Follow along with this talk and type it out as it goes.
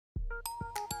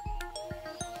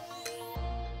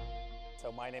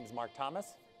So my name is Mark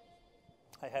Thomas.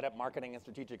 I head up marketing and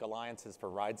strategic alliances for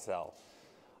Ridesell.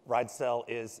 Ridesell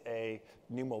is a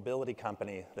new mobility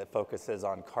company that focuses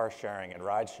on car sharing and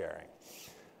ride sharing.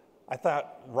 I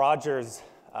thought Roger's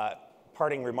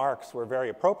parting remarks were very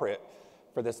appropriate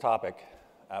for this topic,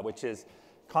 which is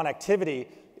connectivity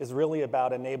is really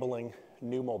about enabling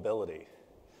new mobility.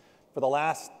 For the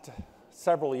last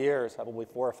several years, probably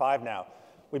 4 or 5 now,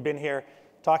 we've been here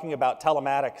talking about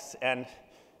telematics and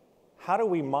how do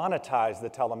we monetize the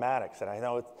telematics? And I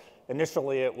know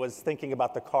initially it was thinking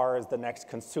about the car as the next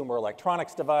consumer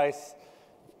electronics device.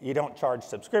 You don't charge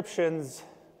subscriptions.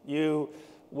 You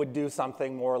would do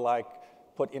something more like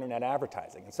put internet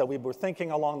advertising. And so we were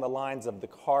thinking along the lines of the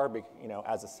car,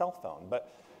 as a cell phone.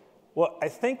 But what I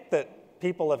think that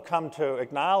people have come to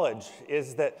acknowledge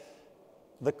is that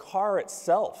the car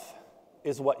itself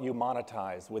is what you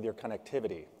monetize with your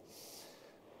connectivity.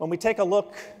 When we take a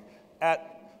look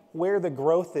at where the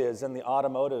growth is in the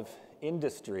automotive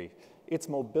industry, it's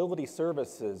mobility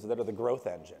services that are the growth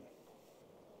engine.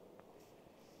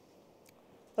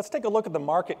 Let's take a look at the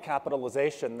market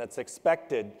capitalization that's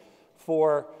expected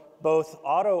for both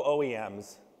auto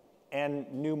OEMs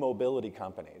and new mobility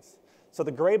companies. So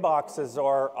the gray boxes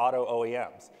are auto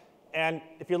OEMs. And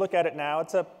if you look at it now,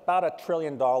 it's about $1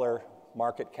 trillion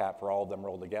market cap for all of them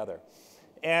rolled together.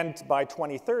 And by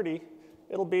 2030,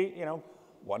 it'll be,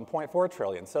 1.4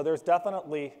 trillion. So there's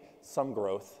definitely some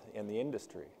growth in the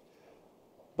industry.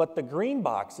 But the green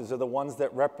boxes are the ones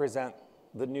that represent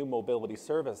the new mobility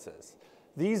services.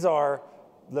 These are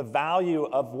the value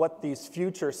of what these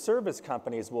future service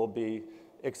companies will be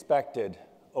expected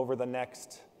over the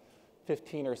next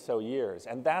 15 or so years.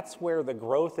 And that's where the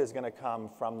growth is going to come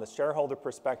from the shareholder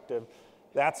perspective.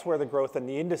 That's where the growth in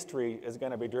the industry is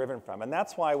going to be driven from. And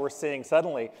that's why we're seeing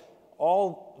suddenly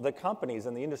all the companies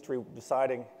in the industry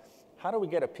deciding, how do we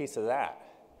get a piece of that?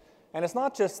 And it's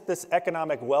not just this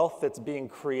economic wealth that's being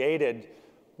created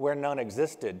where none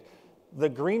existed. The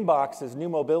green boxes, new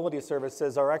mobility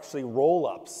services, are actually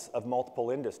roll-ups of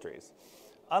multiple industries.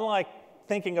 Unlike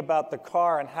thinking about the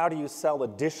car and how do you sell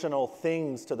additional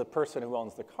things to the person who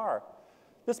owns the car,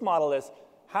 this model is,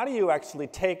 how do you actually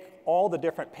take all the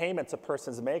different payments a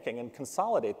person's making and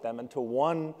consolidate them into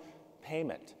one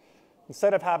payment?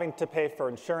 Instead of having to pay for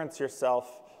insurance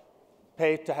yourself,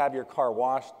 pay to have your car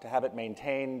washed, to have it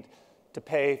maintained, to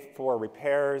pay for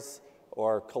repairs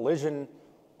or collision,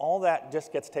 all that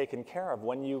just gets taken care of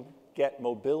when you get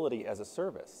mobility as a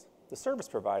service. The service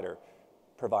provider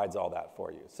provides all that for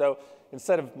you. So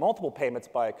instead of multiple payments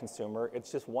by a consumer,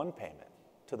 it's just one payment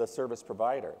to the service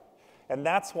provider. And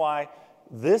that's why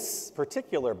this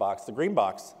particular box, the green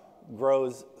box,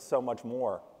 grows so much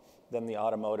more than the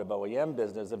automotive OEM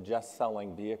business of just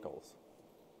selling vehicles.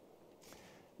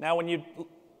 Now, when you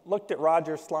looked at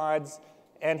Roger's slides,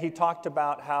 and he talked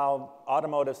about how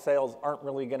automotive sales aren't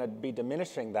really going to be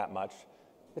diminishing that much,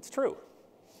 it's true.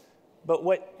 But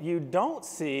what you don't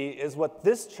see is what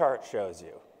this chart shows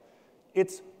you.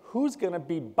 It's who's going to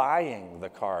be buying the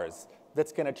cars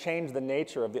that's going to change the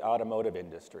nature of the automotive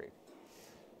industry.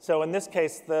 So in this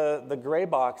case, the gray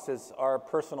boxes are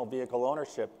personal vehicle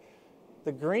ownership.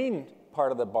 The green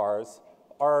part of the bars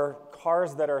are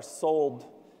cars that are sold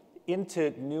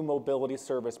into new mobility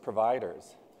service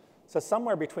providers. So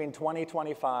somewhere between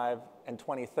 2025 and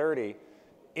 2030,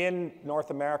 in North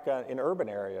America, in urban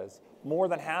areas, more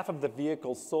than half of the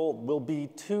vehicles sold will be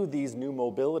to these new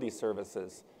mobility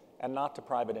services and not to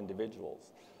private individuals.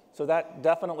 So that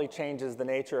definitely changes the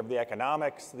nature of the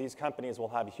economics. These companies will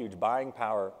have huge buying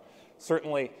power.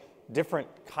 Certainly, different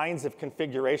kinds of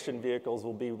configuration vehicles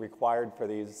will be required for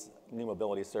these new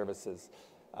mobility services.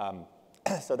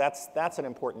 So that's an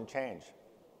important change.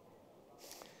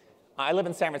 I live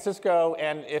in San Francisco,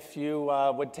 and if you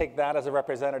would take that as a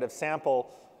representative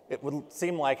sample, it would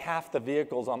seem like half the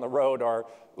vehicles on the road are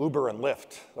Uber and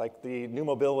Lyft, like the new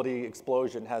mobility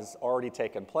explosion has already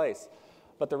taken place.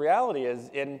 But the reality is,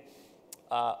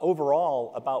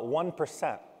 overall, about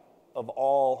 1% of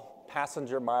all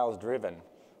passenger miles driven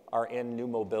are in new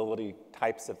mobility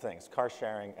types of things, car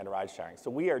sharing and ride sharing.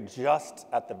 So we are just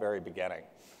at the very beginning.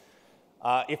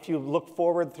 If you look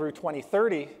forward through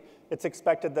 2030, it's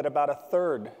expected that about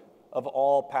 1/3 of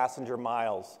all passenger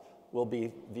miles will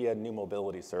be via new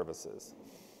mobility services.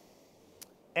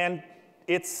 And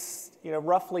it's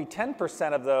roughly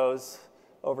 10% of those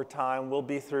over time will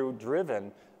be through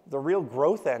driven. The real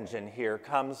growth engine here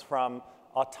comes from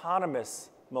autonomous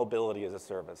mobility as a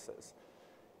services.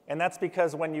 And that's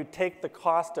because when you take the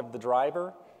cost of the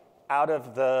driver out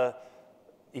of the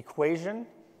equation,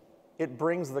 it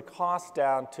brings the cost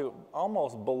down to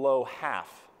almost below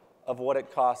half of what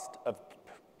it costs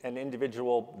and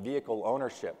individual vehicle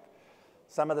ownership.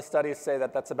 Some of the studies say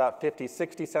that that's about 50,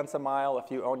 60 cents a mile if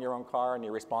you own your own car and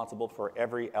you're responsible for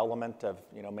every element of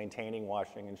maintaining,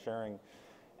 washing, and sharing.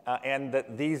 And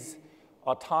that these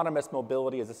autonomous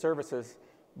mobility as a services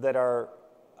that are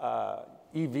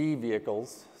EV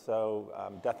vehicles,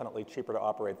 so definitely cheaper to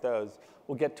operate those,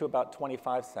 will get to about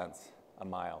 25 cents a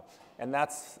mile. And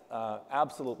that's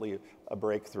absolutely a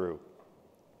breakthrough.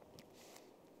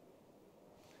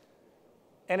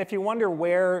 And if you wonder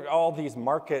where all these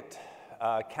market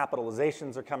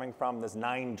capitalizations are coming from, this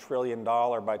 $9 trillion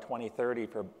by 2030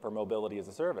 for mobility as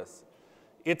a service,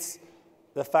 it's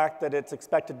the fact that it's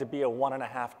expected to be a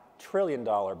 $1.5 trillion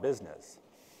business.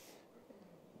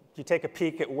 If you take a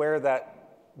peek at where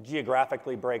that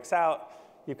geographically breaks out,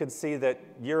 you can see that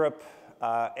Europe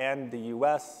and the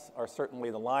US are certainly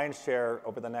the lion's share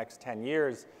over the next 10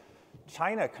 years.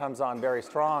 China comes on very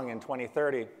strong in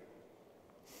 2030,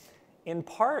 in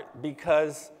part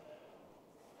because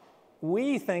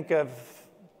we think of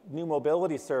new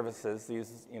mobility services,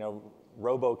 these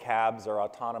robo-cabs or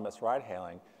autonomous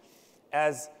ride-hailing,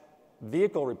 as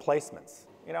vehicle replacements.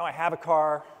 I have a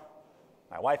car,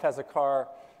 my wife has a car,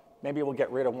 maybe we'll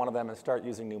get rid of one of them and start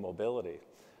using new mobility.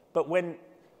 But when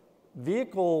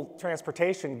vehicle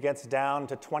transportation gets down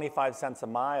to 25 cents a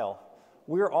mile,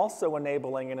 we're also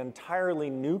enabling an entirely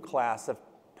new class of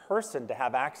person to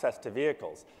have access to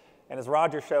vehicles. And as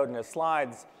Roger showed in his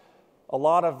slides, a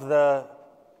lot of the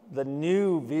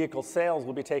new vehicle sales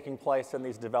will be taking place in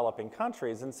these developing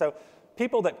countries. And so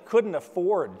people that couldn't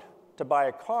afford to buy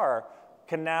a car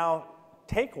can now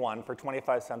take one for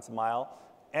 25 cents a mile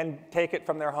and take it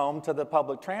from their home to the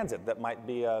public transit that might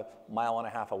be a mile and a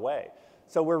half away.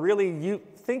 So we're really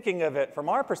thinking of it from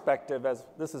our perspective as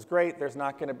this is great, I'm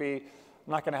not going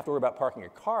to have to worry about parking a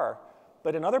car.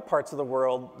 But in other parts of the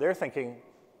world, they're thinking,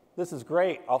 this is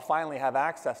great, I'll finally have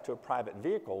access to a private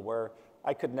vehicle where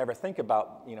I could never think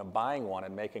about buying one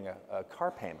and making a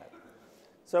car payment.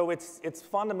 So it's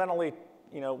fundamentally,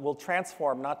 will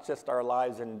transform not just our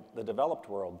lives in the developed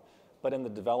world, but in the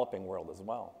developing world as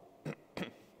well.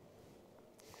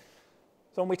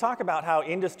 So when we talk about how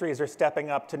industries are stepping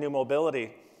up to new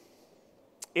mobility,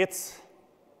 it's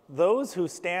those who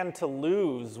stand to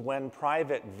lose when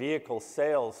private vehicle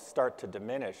sales start to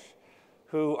diminish,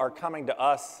 who are coming to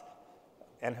us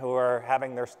and who are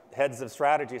having their heads of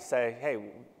strategy say,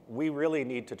 hey, we really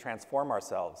need to transform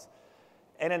ourselves.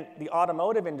 And in the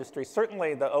automotive industry,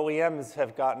 certainly the OEMs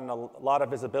have gotten a lot of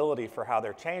visibility for how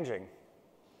they're changing.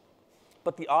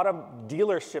 But the auto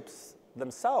dealerships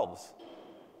themselves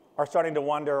are starting to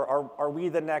wonder, are we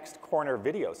the next corner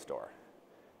video store?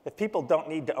 If people don't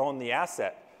need to own the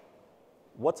asset,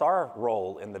 what's our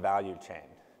role in the value chain?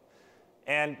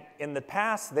 And in the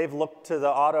past, they've looked to the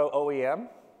auto OEM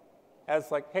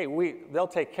as like, hey, they'll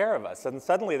take care of us. And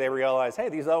suddenly they realize, hey,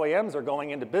 these OEMs are going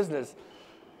into business,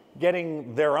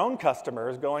 getting their own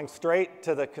customers, going straight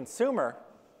to the consumer.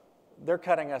 They're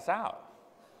cutting us out.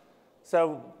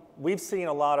 So we've seen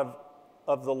a lot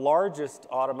of the largest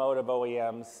automotive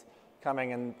OEMs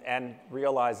coming in and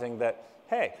realizing that,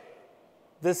 hey,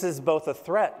 this is both a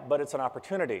threat, but it's an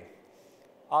opportunity.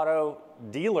 Auto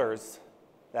dealers,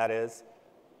 that is,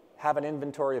 have an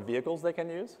inventory of vehicles they can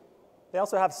use. They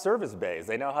also have service bays.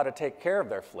 They know how to take care of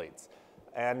their fleets.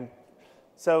 And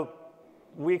so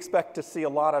we expect to see a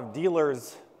lot of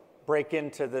dealers break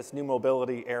into this new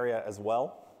mobility area as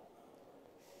well.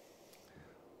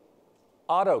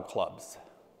 Auto clubs.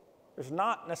 There's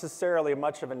not necessarily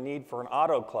much of a need for an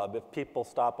auto club if people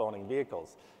stop owning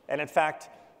vehicles. And in fact,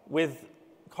 with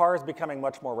cars becoming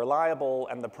much more reliable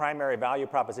and the primary value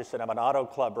proposition of an auto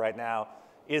club right now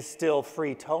is still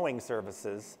free towing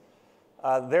services,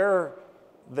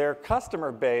 their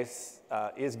customer base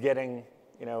is getting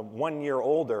 1 year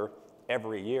older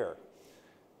every year.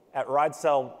 At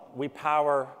Ridesharing, we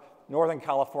power Northern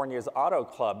California's Auto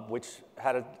Club, which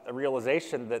had a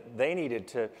realization that they needed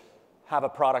to have a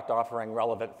product offering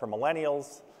relevant for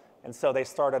millennials, and so they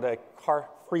started a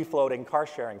free-floating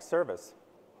car-sharing service.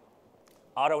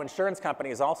 Auto insurance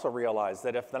companies also realized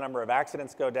that if the number of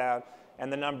accidents go down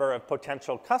and the number of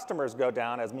potential customers go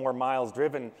down as more miles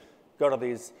driven go to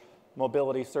these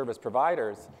mobility service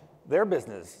providers, their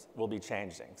business will be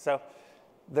changing. So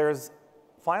there's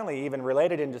finally even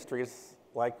related industries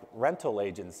like rental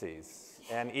agencies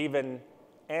and even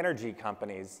energy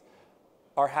companies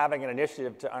are having an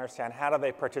initiative to understand how do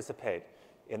they participate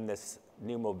in this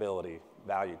new mobility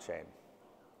value chain.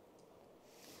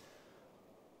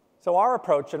 So our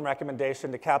approach and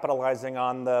recommendation to capitalizing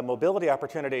on the mobility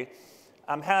opportunity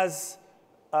has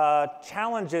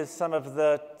challenges some of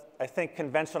the, I think,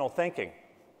 conventional thinking.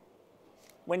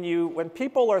 when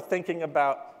people are thinking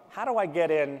about how do I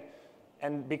get in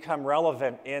and become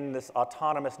relevant in this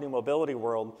autonomous new mobility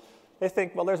world, they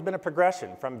think, well, there's been a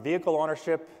progression from vehicle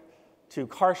ownership to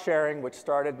car sharing, which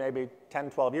started maybe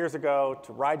 10, 12 years ago,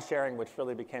 to ride sharing, which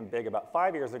really became big about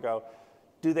 5 years ago.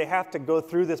 Do they have to go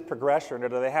through this progression, or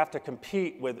do they have to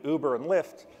compete with Uber and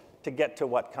Lyft to get to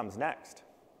what comes next?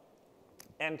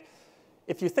 And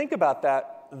if you think about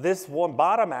that, this one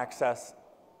bottom axis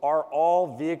are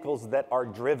all vehicles that are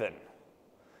driven.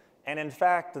 And in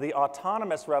fact, the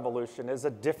autonomous revolution is a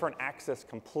different axis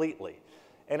completely.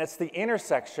 And it's the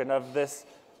intersection of this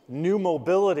new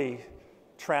mobility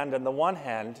trend on the one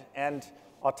hand and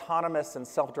autonomous and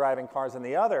self-driving cars on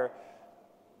the other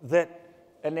that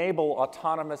enable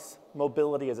autonomous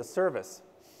mobility as a service.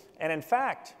 And in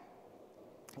fact,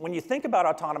 when you think about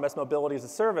autonomous mobility as a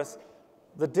service,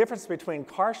 the difference between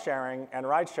car sharing and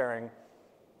ride sharing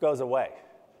goes away.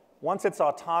 Once it's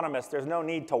autonomous, there's no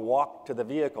need to walk to the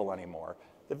vehicle anymore.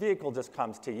 The vehicle just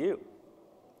comes to you.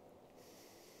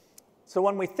 So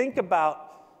when we think about,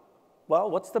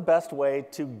 well, what's the best way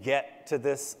to get to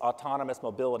this autonomous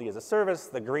mobility as a service,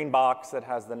 the green box that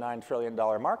has the $9 trillion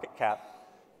market cap,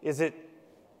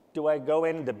 do I go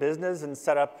into business and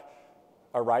set up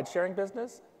a ride-sharing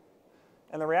business?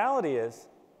 And the reality is,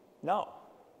 no.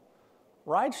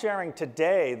 Ride-sharing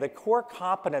today, the core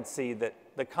competency that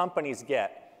the companies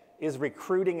get is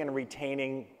recruiting and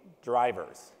retaining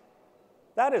drivers.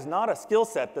 That is not a skill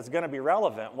set that's going to be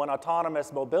relevant when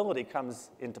autonomous mobility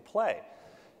comes into play.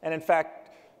 And in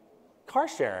fact, car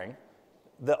sharing,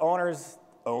 the owners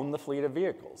own the fleet of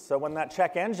vehicles. So when that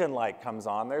check engine light comes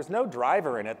on, there's no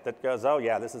driver in it that goes, oh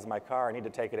yeah, this is my car, I need to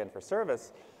take it in for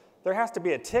service. There has to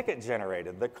be a ticket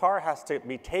generated. The car has to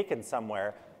be taken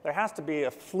somewhere. There has to be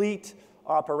a fleet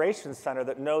operations center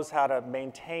that knows how to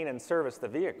maintain and service the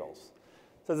vehicles.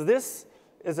 So this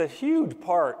is a huge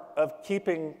part of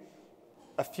keeping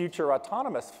a future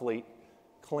autonomous fleet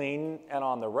clean and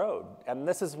on the road. And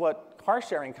this is what car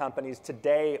sharing companies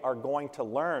today are going to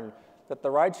learn that the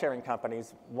ride-sharing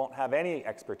companies won't have any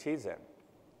expertise in.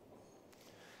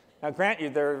 Now, grant you,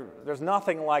 there's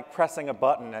nothing like pressing a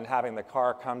button and having the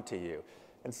car come to you.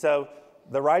 And so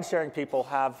the ride-sharing people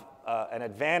have an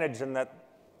advantage in that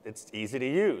it's easy to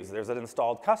use. There's an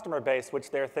installed customer base,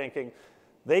 which they're thinking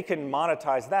they can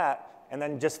monetize that and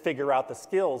then just figure out the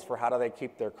skills for how do they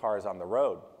keep their cars on the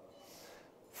road.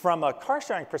 From a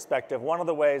car-sharing perspective, one of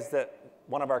the ways that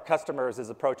one of our customers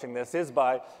is approaching this is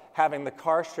by having the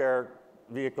car share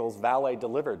vehicles valet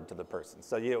delivered to the person.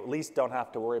 So you at least don't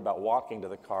have to worry about walking to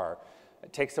the car.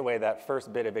 It takes away that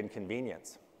first bit of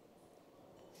inconvenience.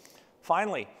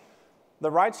 Finally, the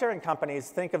ride-sharing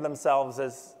companies think of themselves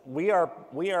as we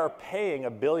are paying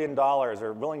 $1 billion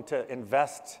or willing to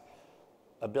invest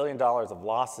 $1 billion of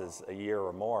losses a year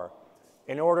or more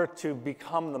in order to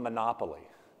become the monopoly.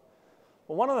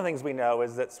 Well, one of the things we know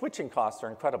is that switching costs are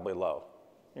incredibly low.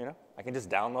 You know, I can just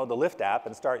download the Lyft app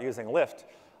and start using Lyft.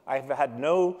 I've had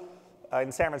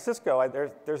in San Francisco,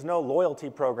 there's no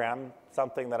loyalty program,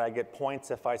 something that I get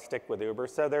points if I stick with Uber.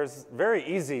 So there's very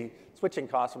easy switching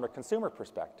costs from a consumer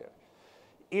perspective.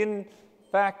 In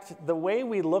fact, the way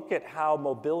we look at how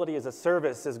mobility as a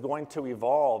service is going to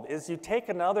evolve is you take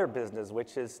another business,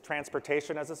 which is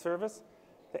transportation as a service,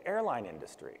 the airline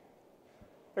industry.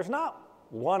 There's not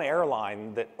one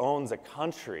airline that owns a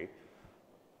country.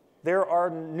 There are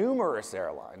numerous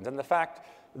airlines, and the fact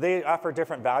they offer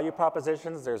different value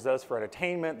propositions. There's those for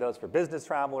entertainment, those for business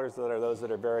travelers, there are those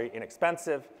that are very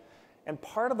inexpensive. And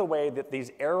part of the way that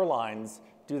these airlines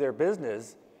do their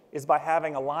business is by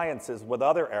having alliances with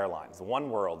other airlines,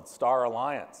 Oneworld, Star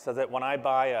Alliance, so that when I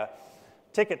buy a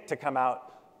ticket to come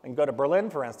out and go to Berlin,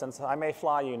 for instance, I may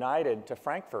fly United to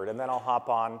Frankfurt, and then I'll hop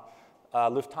on a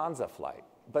Lufthansa flight.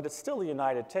 But it's still a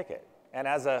United ticket. And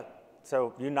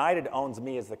so United owns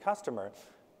me as the customer,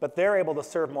 but they're able to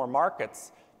serve more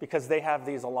markets because they have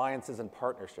these alliances and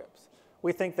partnerships.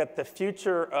 We think that the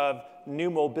future of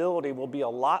new mobility will be a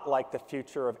lot like the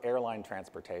future of airline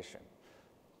transportation.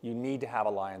 You need to have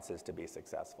alliances to be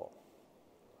successful.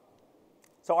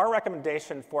 So our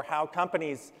recommendation for how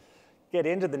companies get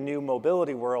into the new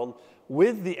mobility world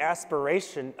with the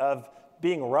aspiration of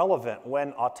being relevant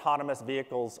when autonomous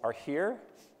vehicles are here,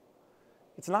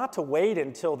 it's not to wait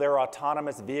until their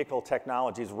autonomous vehicle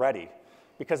technology is ready,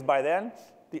 because by then,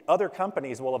 the other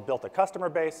companies will have built a customer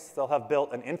base, they'll have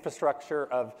built an infrastructure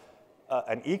of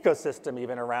an ecosystem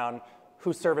even around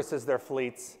who services their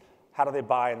fleets, how do they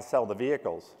buy and sell the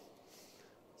vehicles.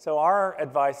 So our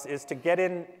advice is to get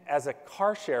in as a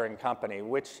car-sharing company,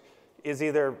 which is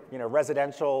either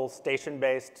residential,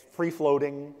 station-based,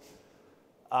 free-floating,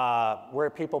 where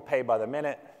people pay by the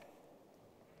minute.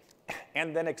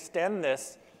 and then extend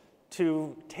this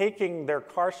to taking their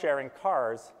car-sharing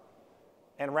cars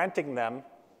and renting them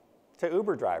to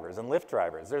Uber drivers and Lyft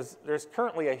drivers. There's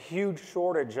currently a huge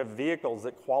shortage of vehicles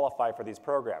that qualify for these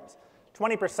programs.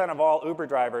 20% of all Uber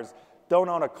drivers don't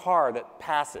own a car that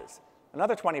passes.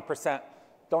 Another 20%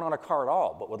 don't own a car at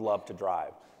all but would love to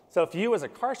drive. So if you as a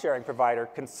car-sharing provider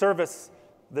can service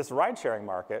this ride-sharing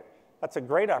market, that's a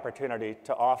great opportunity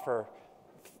to offer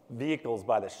vehicles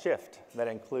by the shift that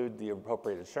include the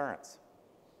appropriate insurance.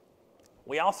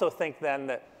 We also think then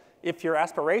that if your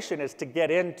aspiration is to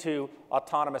get into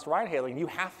autonomous ride-hailing, you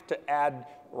have to add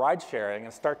ride-sharing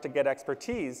and start to get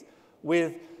expertise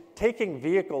with taking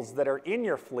vehicles that are in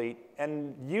your fleet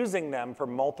and using them for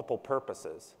multiple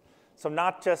purposes. So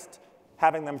not just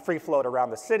having them free float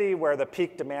around the city where the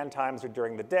peak demand times are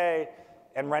during the day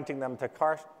and renting them to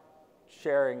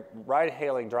car-sharing,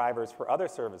 ride-hailing drivers for other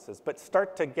services, but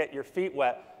start to get your feet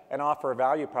wet and offer a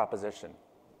value proposition.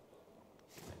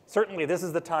 Certainly, this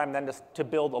is the time then to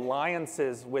build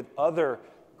alliances with other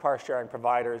car-sharing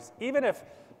providers. Even if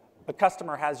a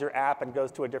customer has your app and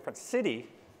goes to a different city,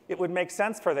 it would make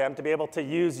sense for them to be able to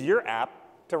use your app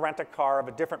to rent a car of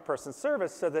a different person's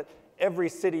service so that every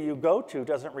city you go to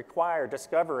doesn't require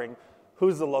discovering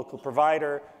who's the local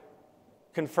provider,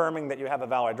 confirming that you have a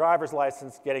valid driver's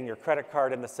license, getting your credit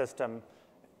card in the system,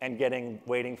 and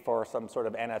waiting for some sort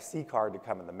of NFC card to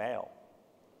come in the mail.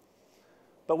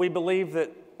 But we believe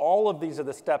that all of these are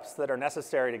the steps that are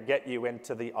necessary to get you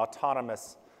into the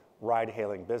autonomous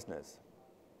ride-hailing business.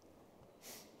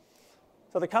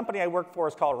 So the company I work for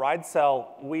is called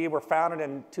Ridesell. We were founded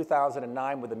in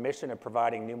 2009 with a mission of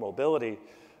providing new mobility.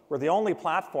 We're the only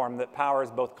platform that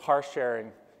powers both car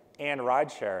sharing and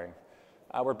ride sharing.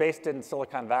 We're based in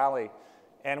Silicon Valley,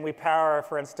 and we power,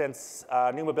 for instance,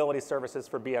 new mobility services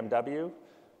for BMW.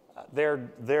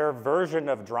 Their version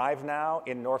of Drive Now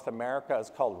in North America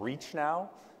is called Reach Now,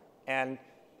 and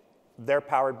they're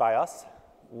powered by us.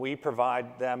 We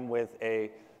provide them with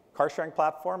a car-sharing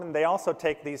platform, and they also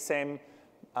take these same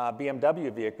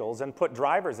BMW vehicles and put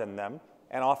drivers in them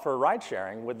and offer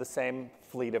ride-sharing with the same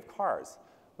fleet of cars,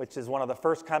 which is one of the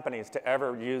first companies to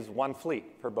ever use one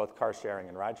fleet for both car-sharing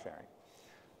and ride-sharing.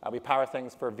 We power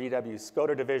things for VW's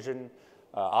Skoda division,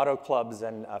 auto clubs,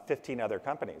 and 15 other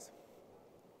companies.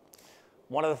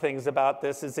 One of the things about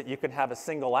this is that you can have a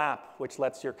single app which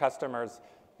lets your customers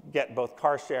get both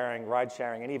car sharing, ride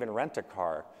sharing, and even rent a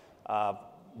car,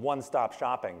 one-stop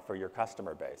shopping for your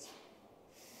customer base.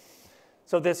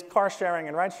 So this car sharing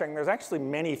and ride sharing, there's actually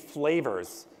many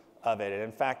flavors of it. And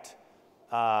in fact,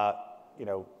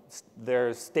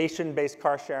 there's station-based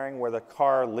car sharing where the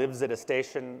car lives at a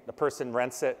station, the person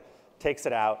rents it, takes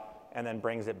it out, and then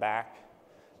brings it back.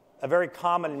 A very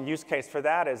common use case for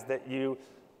that is that you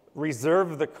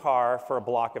reserve the car for a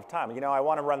block of time. I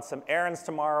want to run some errands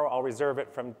tomorrow. I'll reserve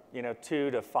it from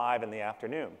 2 to 5 in the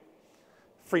afternoon.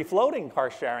 Free-floating car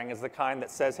sharing is the kind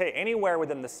that says, hey, anywhere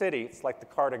within the city, it's like the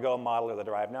Car2Go model or the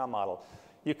Drive Now model,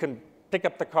 you can pick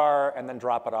up the car and then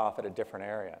drop it off at a different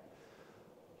area.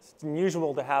 It's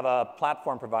unusual to have a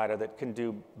platform provider that can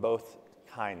do both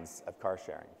kinds of car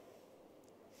sharing.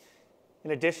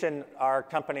 In addition, our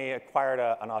company acquired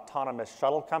an autonomous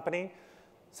shuttle company.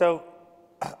 So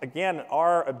again,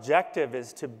 our objective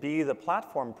is to be the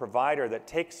platform provider that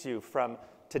takes you from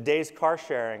today's car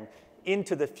sharing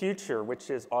into the future, which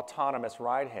is autonomous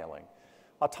ride-hailing.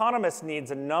 Autonomous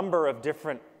needs a number of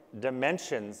different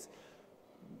dimensions.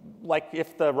 Like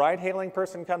if the ride-hailing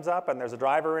person comes up and there's a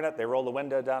driver in it, they roll the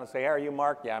window down and say, hey, are you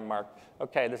Mark? Yeah, I'm Mark.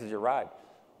 OK, this is your ride.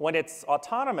 When it's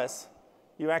autonomous,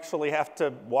 you actually have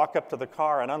to walk up to the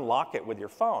car and unlock it with your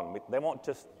phone. They won't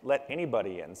just let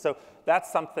anybody in. So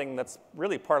that's something that's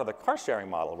really part of the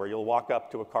car-sharing model, where you'll walk up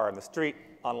to a car in the street,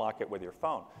 unlock it with your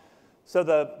phone. So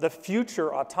the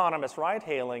future autonomous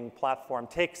ride-hailing platform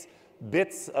takes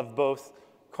bits of both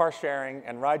car-sharing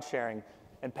and ride-sharing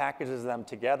and packages them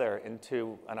together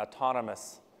into an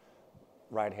autonomous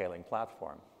ride-hailing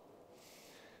platform.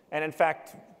 And in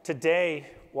fact, today,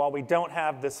 while we don't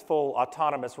have this full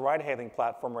autonomous ride-hailing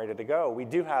platform ready to go, we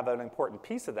do have an important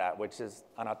piece of that, which is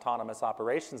an autonomous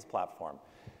operations platform.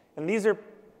 And the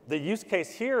use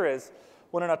case here is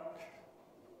when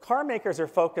car makers are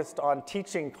focused on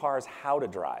teaching cars how to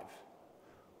drive.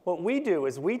 What we do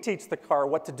is we teach the car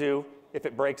what to do if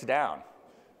it breaks down.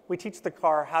 We teach the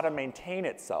car how to maintain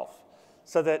itself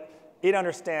so that it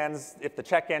understands if the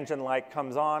check engine light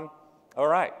comes on, all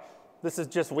right, this is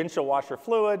just windshield washer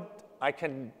fluid. I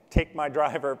can take my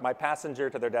passenger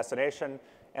to their destination,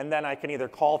 and then I can either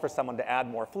call for someone to add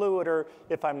more fluid, or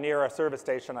if I'm near a service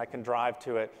station, I can drive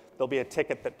to it. There'll be a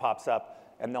ticket that pops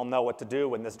up, and they'll know what to do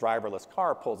when this driverless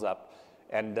car pulls up.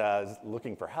 and is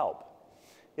looking for help.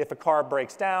 If a car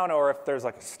breaks down or if there's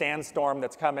like a sandstorm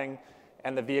that's coming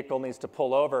and the vehicle needs to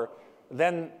pull over,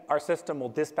 then our system will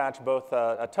dispatch both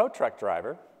a tow truck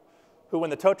driver, who when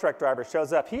the tow truck driver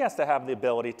shows up, he has to have the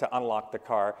ability to unlock the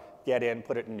car, get in,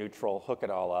 put it in neutral, hook it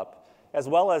all up, as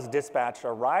well as dispatch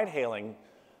a ride-hailing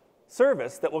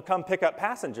service that will come pick up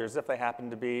passengers if they happen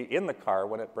to be in the car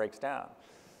when it breaks down.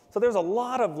 So there's a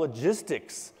lot of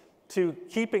logistics to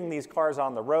keeping these cars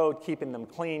on the road, keeping them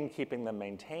clean, keeping them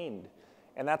maintained.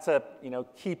 And that's a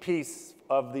key piece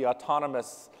of the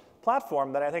autonomous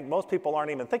platform that I think most people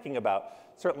aren't even thinking about,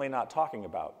 certainly not talking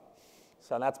about.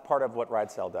 So that's part of what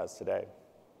Ridesell does today.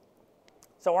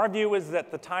 So our view is that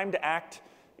the time to act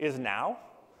is now.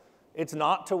 It's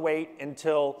not to wait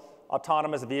until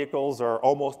autonomous vehicles are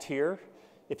almost here.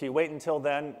 If you wait until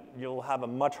then, you'll have a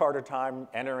much harder time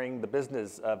entering the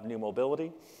business of new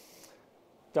mobility.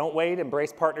 Don't wait,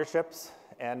 embrace partnerships,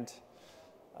 and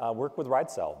work with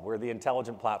Ridesell. We're the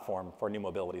intelligent platform for new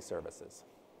mobility services.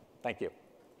 Thank you.